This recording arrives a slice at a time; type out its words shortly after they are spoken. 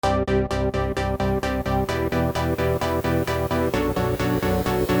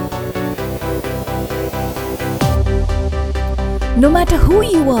No matter who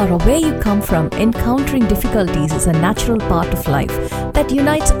you are or where you come from, encountering difficulties is a natural part of life that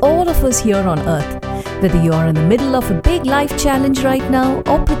unites all of us here on earth. Whether you are in the middle of a big life challenge right now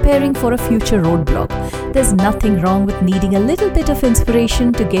or preparing for a future roadblock, there's nothing wrong with needing a little bit of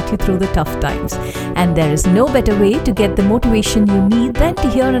inspiration to get you through the tough times. And there is no better way to get the motivation you need than to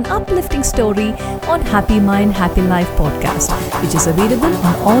hear an uplifting story on Happy Mind, Happy Life podcast, which is available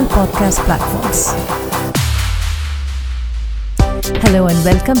on all podcast platforms. Hello and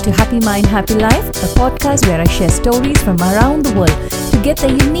welcome to Happy Mind, Happy Life, a podcast where I share stories from around the world to get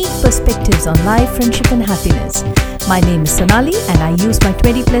their unique perspectives on life, friendship and happiness. My name is Sonali and I use my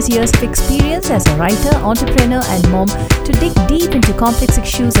 20 plus years of experience as a writer, entrepreneur and mom to dig deep into complex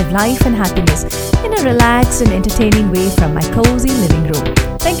issues of life and happiness in a relaxed and entertaining way from my cozy living room.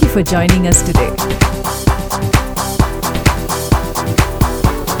 Thank you for joining us today.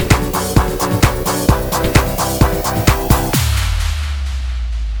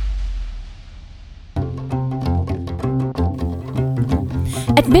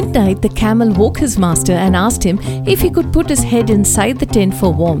 At midnight, the camel woke his master and asked him if he could put his head inside the tent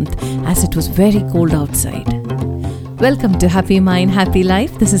for warmth, as it was very cold outside. Welcome to Happy Mind, Happy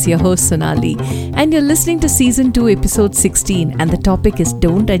Life. This is your host Sonali, and you're listening to Season 2, Episode 16, and the topic is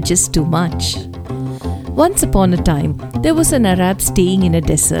Don't Adjust Too Much. Once upon a time, there was an Arab staying in a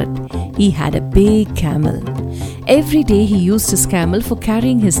desert. He had a big camel. Every day he used his camel for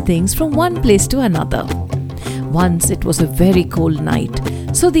carrying his things from one place to another. Once it was a very cold night,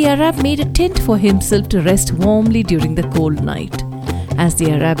 so the Arab made a tent for himself to rest warmly during the cold night. As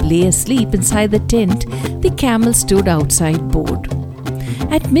the Arab lay asleep inside the tent, the camel stood outside bored.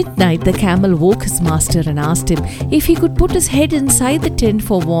 At midnight, the camel woke his master and asked him if he could put his head inside the tent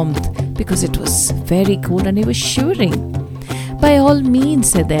for warmth because it was very cold and he was shivering. "By all means,"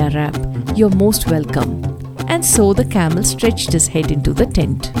 said the Arab, "you're most welcome." And so the camel stretched his head into the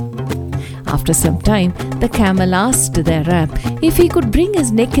tent. After some time, the camel asked the Arab if he could bring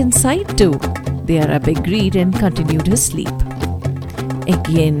his neck inside too. The Arab agreed and continued his sleep.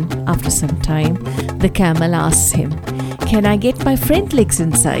 Again, after some time, the camel asked him, "Can I get my front legs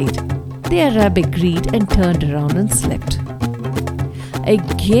inside?" The Arab agreed and turned around and slept.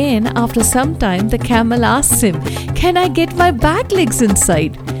 Again, after some time, the camel asked him, "Can I get my back legs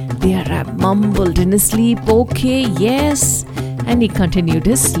inside?" The Arab mumbled in his sleep, "Okay, yes," and he continued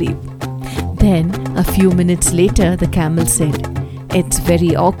his sleep. Then, a few minutes later, the camel said, "It's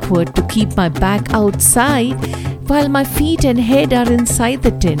very awkward to keep my back outside while my feet and head are inside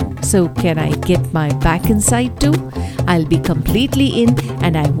the tent. So can I get my back inside too? I'll be completely in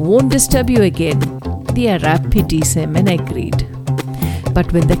and I won't disturb you again." The Arab pities him and agreed.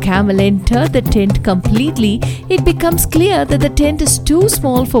 But when the camel entered the tent completely, it becomes clear that the tent is too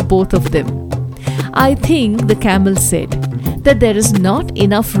small for both of them. "I think," the camel said, "that there is not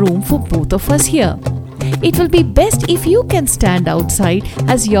enough room for both of us here. It will be best if you can stand outside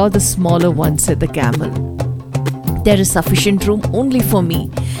as you're the smaller one," said the camel. "There is sufficient room only for me."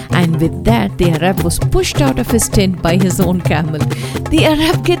 And with that, the Arab was pushed out of his tent by his own camel. The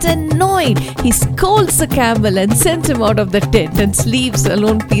Arab gets annoyed. He scolds the camel and sends him out of the tent and sleeps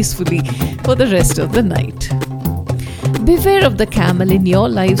alone peacefully for the rest of the night. Beware of the camel in your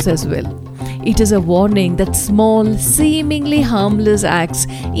lives as well. It is a warning that small, seemingly harmless acts,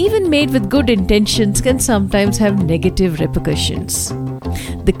 even made with good intentions, can sometimes have negative repercussions.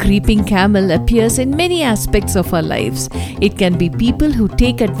 The creeping camel appears in many aspects of our lives. It can be people who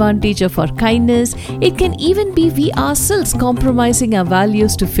take advantage of our kindness. It can even be we ourselves compromising our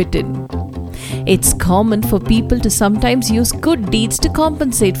values to fit in. It's common for people to sometimes use good deeds to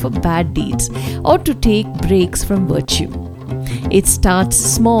compensate for bad deeds or to take breaks from virtue. It starts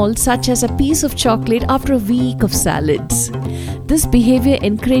small, such as a piece of chocolate after a week of salads. This behavior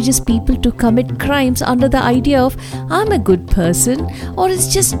encourages people to commit crimes under the idea of, "I'm a good person," or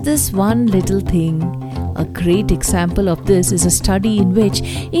 "it's just this one little thing." A great example of this is a study in which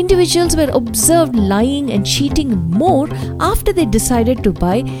individuals were observed lying and cheating more after they decided to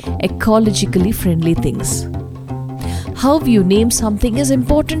buy ecologically friendly things. How you name something is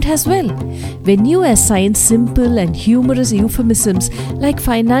important as well. When you assign simple and humorous euphemisms like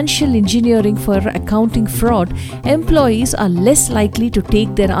financial engineering for accounting fraud, employees are less likely to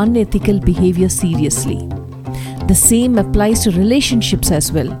take their unethical behavior seriously. The same applies to relationships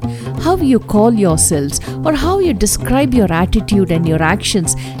as well. How you call yourselves or how you describe your attitude and your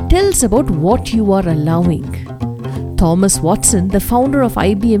actions tells about what you are allowing. Thomas Watson, the founder of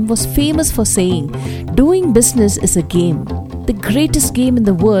IBM, was famous for saying, "Doing business is a game, the greatest game in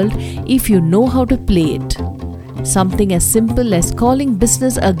the world if you know how to play it." Something as simple as calling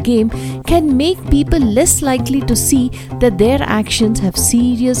business a game can make people less likely to see that their actions have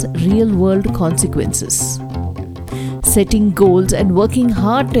serious real-world consequences. Setting goals and working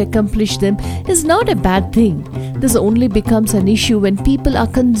hard to accomplish them is not a bad thing. This only becomes an issue when people are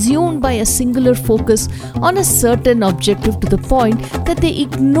consumed by a singular focus on a certain objective to the point that they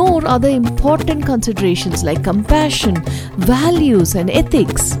ignore other important considerations like compassion, values, and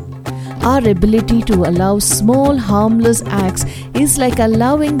ethics. Our ability to allow small harmless acts is like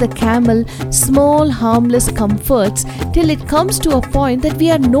allowing the camel small harmless comforts till it comes to a point that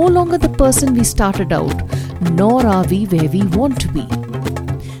we are no longer the person we started out, nor are we where we want to be.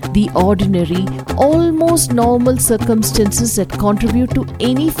 The ordinary, almost normal circumstances that contribute to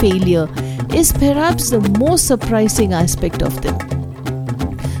any failure is perhaps the most surprising aspect of them.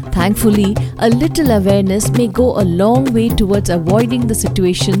 Thankfully, a little awareness may go a long way towards avoiding the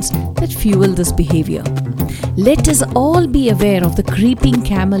situations that fuel this behavior. Let us all be aware of the creeping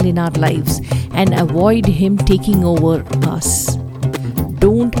camel in our lives and avoid him taking over us.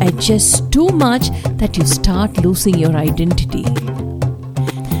 Don't adjust too much that you start losing your identity.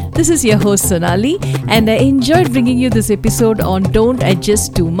 This is your host Sonali, and I enjoyed bringing you this episode on Don't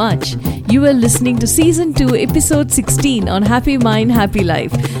Adjust Too Much. You are listening to Season 2, Episode 16 on Happy Mind, Happy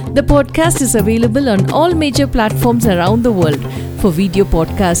Life. The podcast is available on all major platforms around the world. For video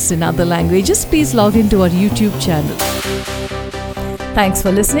podcasts in other languages, please log into our YouTube channel. Thanks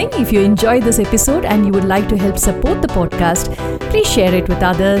for listening. If you enjoyed this episode and you would like to help support the podcast, please share it with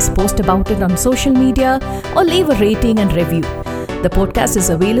others, post about it on social media, or leave a rating and review. The podcast is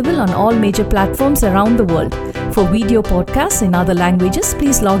available on all major platforms around the world. For video podcasts in other languages,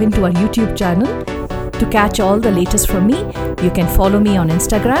 please log into our YouTube channel. To catch all the latest from me, you can follow me on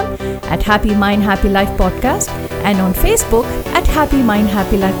Instagram at Happy Mind Happy Life Podcast and on Facebook at Happy Mind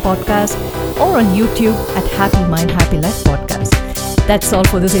Happy Life Podcast or on YouTube at Happy Mind Happy Life Podcast. That's all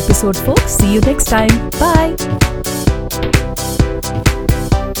for this episode, folks. See you next time. Bye.